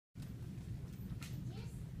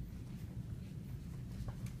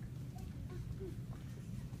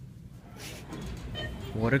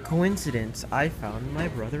What a coincidence, I found my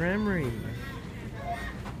brother Emery.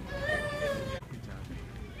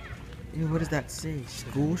 Ew, what does that say?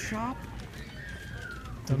 School shop?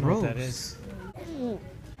 Don't know what that is.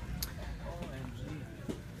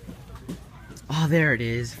 Oh, there it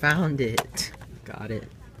is. Found it. Got it.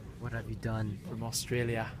 What have you done? From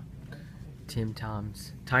Australia. Tim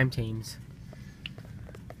Tams. Time Tames.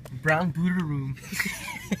 Brown Buddha room.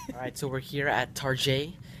 Alright, so we're here at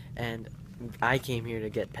Target, and I came here to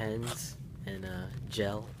get pens and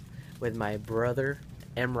gel with my brother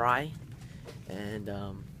Emry, and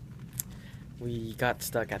we got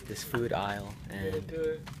stuck at this food aisle,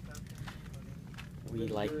 and we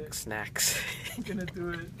like snacks. I'm gonna do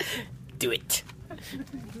it. Do it.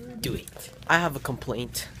 Do it. I have a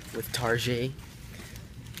complaint with Target.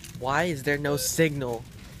 Why is there no signal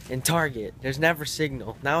in Target? There's never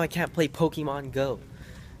signal. Now I can't play Pokemon Go.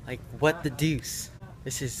 Like, what the deuce?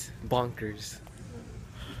 This is bonkers.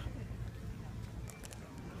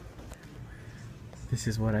 This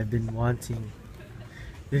is what I've been wanting.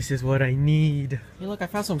 This is what I need. Hey look, I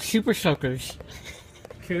found some Super Soakers.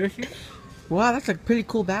 Wow, that's a pretty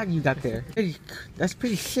cool bag you got there. That's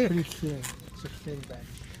pretty sick. Pretty cool. It's a thin bag.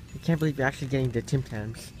 I can't believe you're actually getting the Tim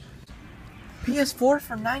Tams. PS4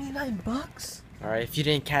 for 99 bucks? Alright, if you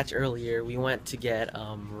didn't catch earlier, we went to get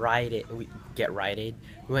Rite Aid.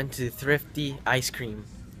 We went to Thrifty Ice Cream.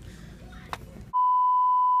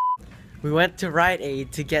 We went to Rite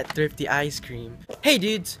Aid to get Thrifty Ice Cream. Hey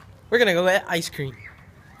dudes, we're gonna go get ice cream.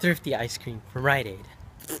 Thrifty Ice Cream from Rite Aid.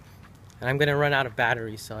 And I'm gonna run out of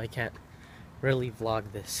batteries, so I can't really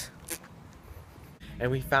vlog this. And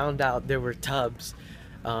we found out there were tubs,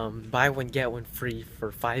 buy one get one free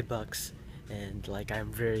for $5, and like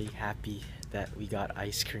I'm very happy that we got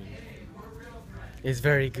ice cream. It's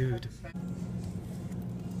very good.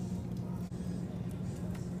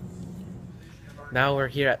 Now we're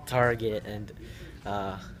here at Target, and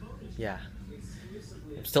yeah,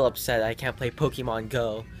 I'm still upset I can't play Pokemon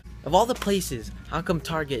Go. Of all the places, how come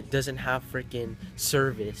Target doesn't have freaking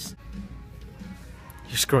service?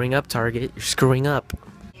 You're screwing up, Target. You're screwing up.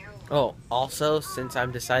 Oh, also, since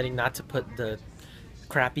I'm deciding not to put the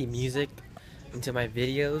crappy music into my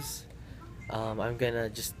videos, I'm gonna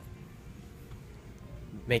just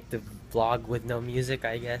make the vlog with no music,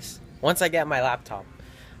 I guess. Once I get my laptop,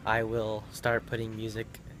 I will start putting music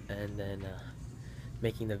and then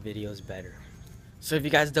making the videos better. So if you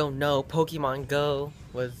guys don't know, Pokemon Go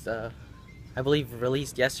was, I believe,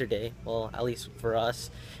 released yesterday. Well, at least for us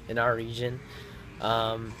in our region.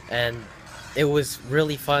 And it was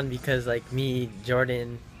really fun because like me,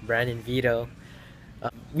 Jordan, Brandon, Vito,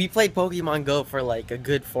 we played Pokemon Go for like a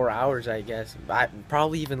good 4 hours, I guess.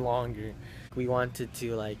 Probably even longer. We wanted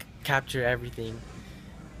to like capture everything.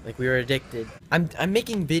 Like we were addicted. I'm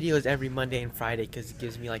making videos every Monday and Friday because it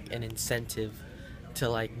gives me like an incentive to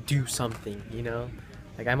like do something, you know?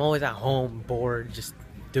 Like I'm always at home bored just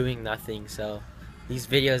doing nothing, so these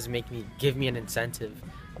videos give me an incentive.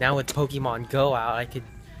 Now with Pokemon Go out, I could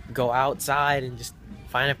go outside and just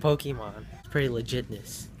find a Pokemon. It's pretty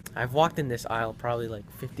legitness. I've walked in this aisle probably like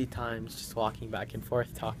 50 times just walking back and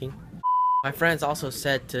forth talking. My friends also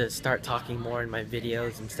said to start talking more in my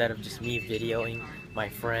videos instead of just me videoing my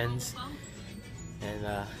friends.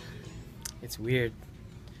 And it's weird,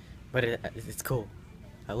 but it's cool.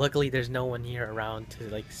 Luckily there's no one here around to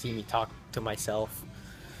like see me talk to myself.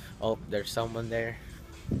 Oh, there's someone there.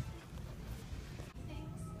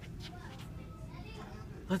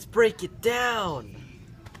 Let's break it down!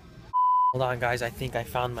 Hold on guys, I think I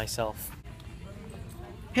found myself.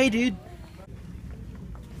 Hey dude!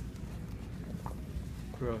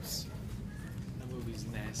 Gross. That movie's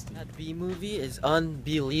nasty. That B movie is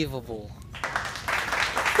unbelievable.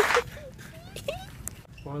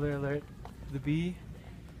 Spoiler alert, the bee,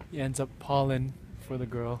 he ends up pollen for the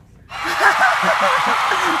girl.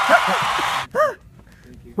 Woo!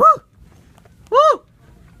 Woo!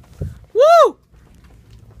 Woo!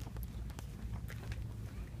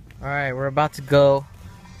 Alright, we're about to go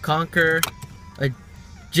conquer a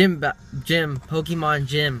Pokemon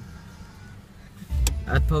gym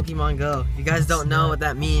at Pokemon Go. If you guys don't know what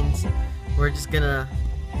that means, we're just gonna,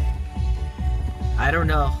 I don't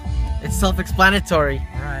know. It's self-explanatory.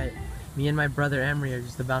 Alright, me and my brother Emery are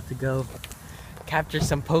just about to go capture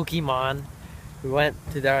some Pokemon. We went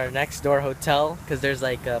to our next door hotel because there's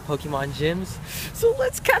like Pokemon gyms. So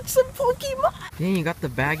let's catch some Pokemon! Dang, you got the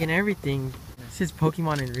bag and everything. This is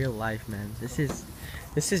Pokemon in real life, man. This is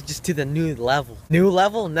just to the new level. New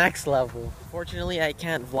level, next level. Fortunately, I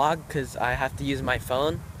can't vlog because I have to use my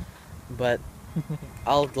phone. But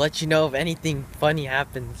I'll let you know if anything funny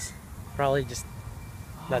happens. Probably just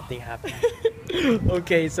Nothing happened.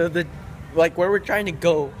 Okay, so like where we're trying to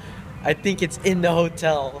go, I think it's in the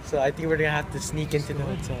hotel. So I think we're gonna have to sneak into the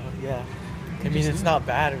hotel. Yeah. I mean, it's not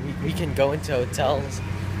bad. We can go into hotels.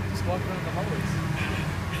 Just walk around the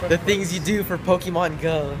hallways. The things you do for Pokemon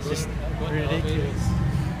Go. It's just ridiculous.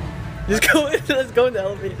 Just go in, let's go in the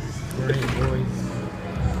elevator. We're in, boys.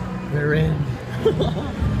 We're in.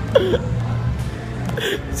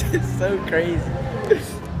 This is so crazy.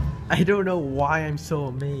 I don't know why I'm so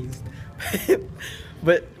amazed.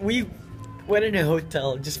 But we went in a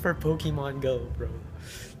hotel just for Pokemon Go, bro.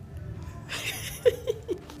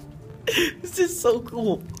 This is so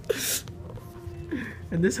cool.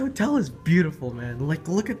 And this hotel is beautiful, man. Like,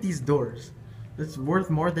 look at these doors. It's worth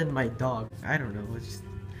more than my dog. I don't know. It's just,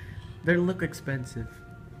 they look expensive.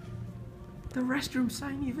 The restroom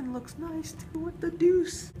sign even looks nice too. What the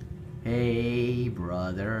deuce? Hey,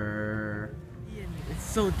 brother. It's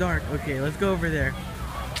so dark. Okay, let's go over there.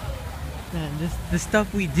 Man, the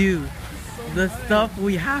stuff we do. The stuff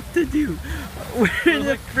we have to do. We're in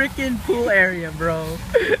the freaking pool area, bro.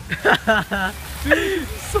 Dude,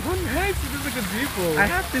 so nice. This is like a people. I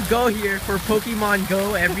have to go here for Pokemon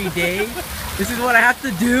Go every day. This is what I have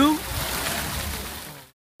to do.